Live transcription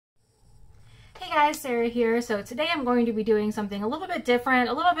Hey guys, Sarah here. So today I'm going to be doing something a little bit different,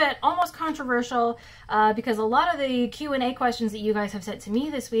 a little bit almost controversial, because a lot of the Q&A questions that you guys have sent to me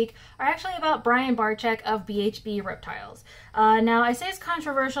this week are actually about Barczyk of BHB Reptiles. Now I say it's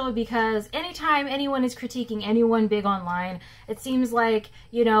controversial because anytime anyone is critiquing anyone big online, it seems like,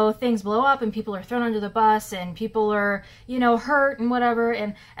 you know, things blow up and people are thrown under the bus and people are, you know, hurt and whatever.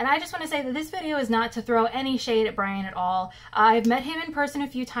 And I just want to say that this video is not to throw any shade at Brian at all. I've met him in person a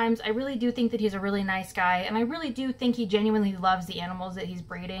few times. I really do think that he's a really nice guy, and I really do think he genuinely loves the animals that he's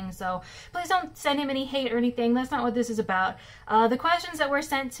breeding, so please don't send him any hate or anything. That's not what this is about. The questions that were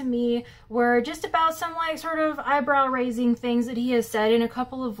sent to me were just about some like sort of eyebrow raising things that he has said in a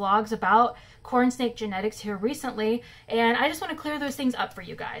couple of vlogs about corn snake genetics here recently, and I just want to clear those things up for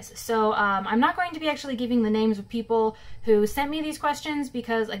you guys. So I'm not going to be actually giving the names of people who sent me these questions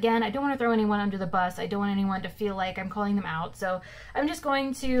because, again, I don't want to throw anyone under the bus. I don't want anyone to feel like I'm calling them out. So I'm just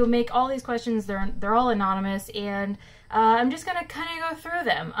going to make all these questions, they're all anonymous, and I'm just going to kind of go through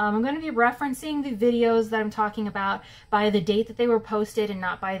them. I'm going to be referencing the videos that I'm talking about by the date that they were posted and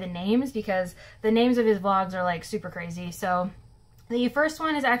not by the names, because the names of his vlogs are like super crazy. So the first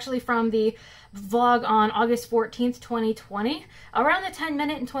one is actually from the vlog on August 14th, 2020. Around the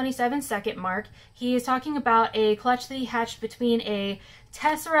 10-minute and 27-second mark, he is talking about a clutch that he hatched between a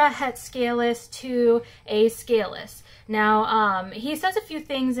Tessera het scaleless to a scaleless. Now, he says a few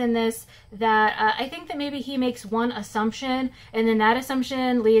things in this that I think that maybe he makes one assumption, and then that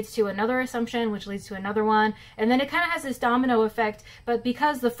assumption leads to another assumption, which leads to another one, and then it kind of has this domino effect, but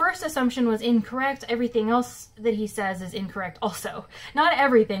because the first assumption was incorrect, everything else that he says is incorrect also. Not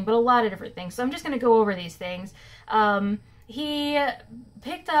everything, but a lot of different things. So I'm just going to go over these things. He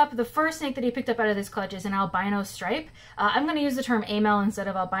picked up, the first snake that he picked up out of this clutch is an albino stripe. I'm going to use the term amel instead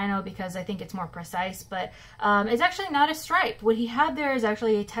of albino because I think it's more precise, but it's actually not a stripe. What he had there is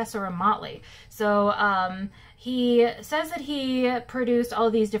actually a Tessera motley. So he says that he produced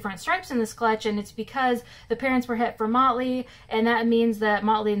all these different stripes in this clutch, and it's because the parents were het for motley, and that means that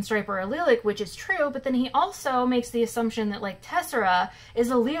motley and stripe are allelic, which is true, but then he also makes the assumption that like Tessera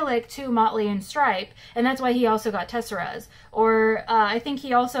is allelic to motley and stripe, and that's why he also got Tesseras. Or I think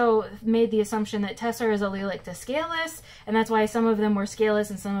he also made the assumption that Tessera is allelic to scaleless, and that's why some of them were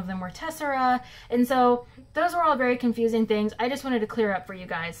scaleless and some of them were Tessera, and so those were all very confusing things. I just wanted to clear up for you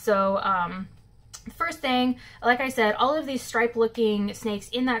guys. So first thing, like I said, all of these stripe-looking snakes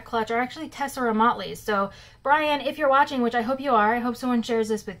in that clutch are actually Tessera motleys. So, Brian, if you're watching, which I hope you are, I hope someone shares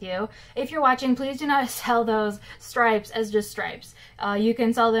this with you. If you're watching, please do not sell those stripes as just stripes. You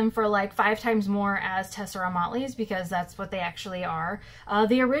can sell them for like 5 times more as Tessera motleys because that's what they actually are.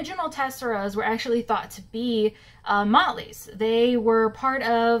 The original Tesseras were actually thought to be motleys. They were part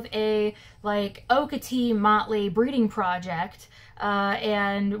of a like Okatee motley breeding project.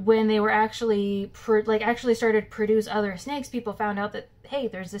 And when they were actually started to produce other snakes, people found out that, hey,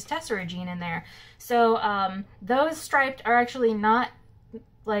 there's this Tessera gene in there. So those striped are actually not,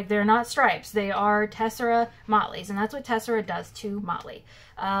 like, they're not stripes. They are Tessera motleys, and that's what Tessera does to motley.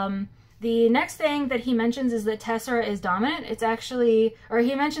 The next thing that he mentions is that Tessera is dominant. It's actually, or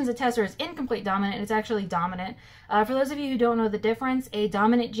he mentions that Tessera is incomplete dominant, and it's actually dominant. For those of you who don't know the difference, a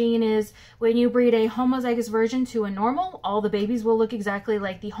dominant gene is when you breed a homozygous version to a normal, all the babies will look exactly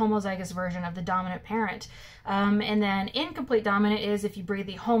like the homozygous version of the dominant parent. And then incomplete dominant is if you breed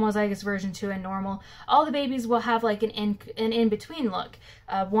the homozygous version to a normal, all the babies will have like an in-between look.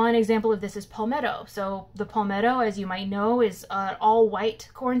 One example of this is palmetto. So the palmetto, as you might know, is an all-white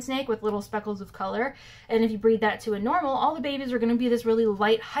corn snake with little speckles of color. And if you breed that to a normal, all the babies are going to be this really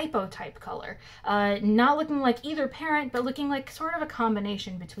light hypo-type color. Not looking like either parent, but looking like sort of a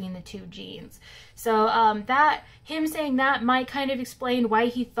combination between the two genes. So him saying that might kind of explain why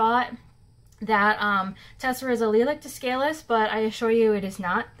he thought that Tessera is allelic to scaleless, but I assure you it is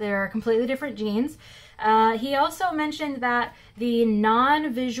not. They're completely different genes. He also mentioned that the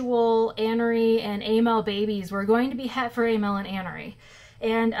non-visual anery and amel babies were going to be het for amel and anery.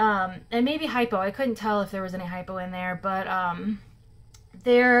 And maybe hypo. I couldn't tell if there was any hypo in there, but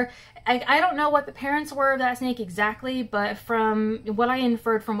I don't know what the parents were of that snake exactly, but from what I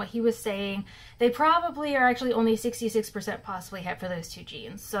inferred from what he was saying, they probably are actually only 66% possibly het for those two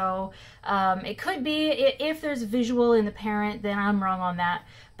genes. So it could be, if there's visual in the parent, then I'm wrong on that.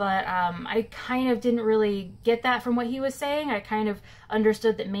 But I kind of didn't really get that from what he was saying. I kind of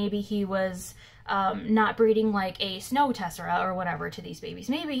understood that maybe he was not breeding like a snow Tessera or whatever to these babies.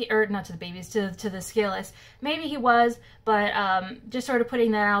 Maybe, or not to the babies, to the scaleless. Maybe he was, but just sort of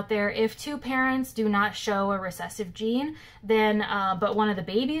putting that out there. If two parents do not show a recessive gene, then, but one of the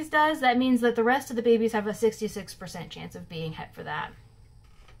babies does, that means that the rest of the babies have a 66% chance of being het for that.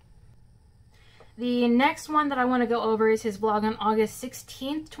 The next one that I want to go over is his vlog on August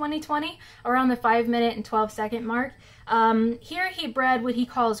 16th, 2020, around the 5-minute and 12-second mark. Here he bred what he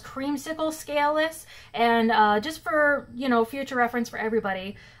calls creamsicle scaleless, and just for, you know, future reference for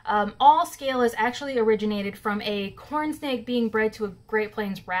everybody, all scaleless actually originated from a corn snake being bred to a Great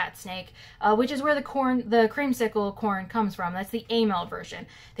Plains rat snake, which is where the creamsicle corn comes from. That's the amel version.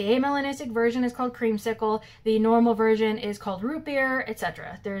 The amelanistic version is called creamsicle. The normal version is called root beer,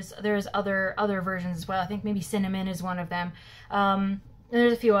 etc. There's other versions as well. I think maybe cinnamon is one of them.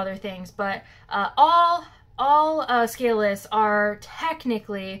 There's a few other things, but all scaleless are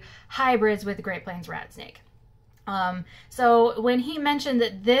technically hybrids with the Great Plains rat snake. So when he mentioned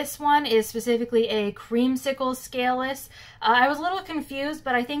that this one is specifically a creamsicle scaleless, I was a little confused,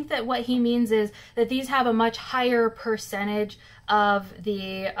 but I think that what he means is that these have a much higher percentage of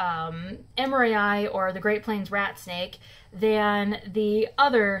the emery or the Great Plains rat snake than the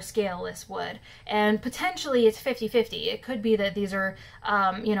other scaleless would. And potentially it's 50-50. It could be that these are,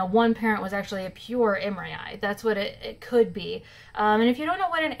 you know, one parent was actually a pure emery. That's what it could be. And if you don't know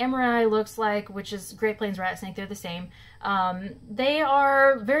what an emery looks like, which is Great Plains rat snake, they're the same. They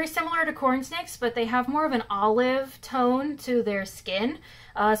are very similar to corn snakes, but they have more of an olive tone to their skin.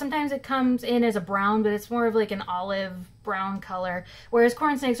 Sometimes it comes in as a brown, but it's more of like an olive brown color, whereas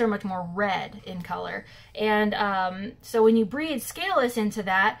corn snakes are much more red in color. And so when you breed scaleless into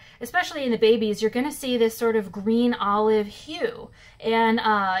that, especially in the babies, you're going to see this sort of green olive hue. And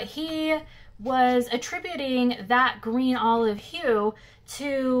he was attributing that green olive hue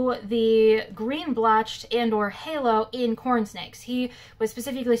to the green blotched and or halo in corn snakes. He was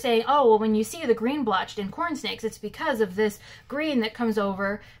specifically saying, oh, well, when you see the green blotched in corn snakes, it's because of this green that comes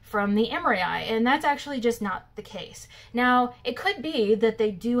over from the emery, and that's actually just not the case. Now, it could be that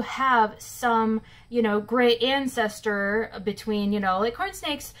they do have some, you know, great ancestor between, you know, like corn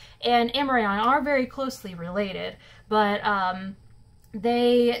snakes and emery are very closely related, but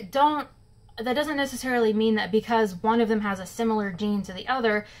they don't. That doesn't necessarily mean that because one of them has a similar gene to the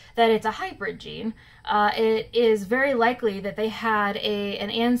other that it's a hybrid gene. It is very likely that they had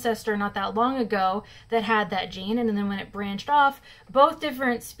an ancestor not that long ago that had that gene, and then when it branched off, both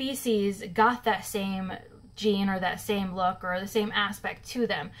different species got that same gene or that same look or the same aspect to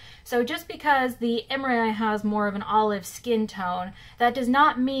them. So just because the emery has more of an olive skin tone, that does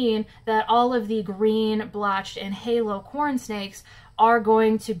not mean that all of the green, blotched, and halo corn snakes are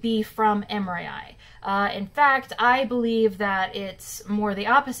going to be from emery. In fact, I believe that it's more the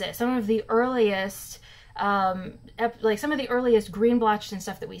opposite. Some of the earliest green blotched and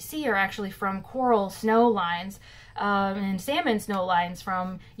stuff that we see are actually from coral snow lines and salmon snow lines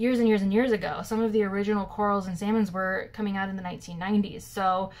from years and years and years ago. Some of the original corals and salmons were coming out in the 1990s.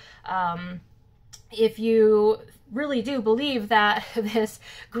 So if you really do believe that this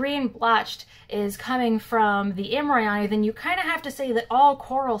green blotched is coming from the emery, then you kind of have to say that all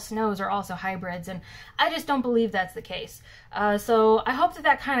coral snows are also hybrids, and I just don't believe that's the case. So I hope that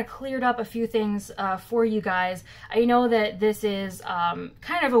that kind of cleared up a few things for you guys. I know that this is kind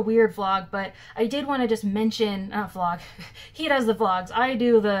of a weird vlog, but I did want to just mention, vlog, he does the vlogs, I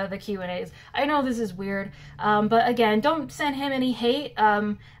do the Q&As. I know this is weird, but again, don't send him any hate.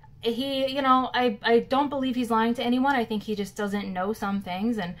 He, you know, I don't believe he's lying to anyone. I think he just doesn't know some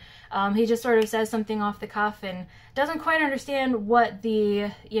things, and he just sort of says something off the cuff and doesn't quite understand what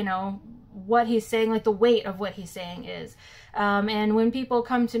the, you know, what he's saying, like the weight of what he's saying is. And when people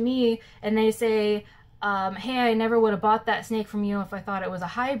come to me and they say, hey, I never would have bought that snake from you if I thought it was a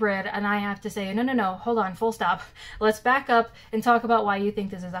hybrid, and I have to say, no, hold on, full stop. Let's back up and talk about why you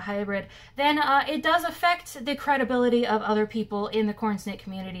think this is a hybrid. Then it does affect the credibility of other people in the corn snake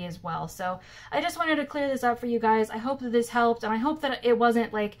community as well. So I just wanted to clear this up for you guys. I hope that this helped, and I hope that it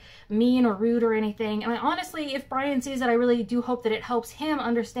wasn't like mean or rude or anything. And honestly, if Brian sees it, I really do hope that it helps him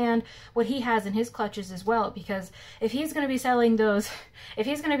understand what he has in his clutches as well, because if he's going to be selling those, if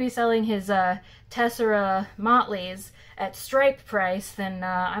he's going to be selling his Tessera Motleys at stripe price, then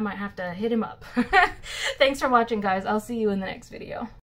I might have to hit him up. Thanks for watching, guys. I'll see you in the next video.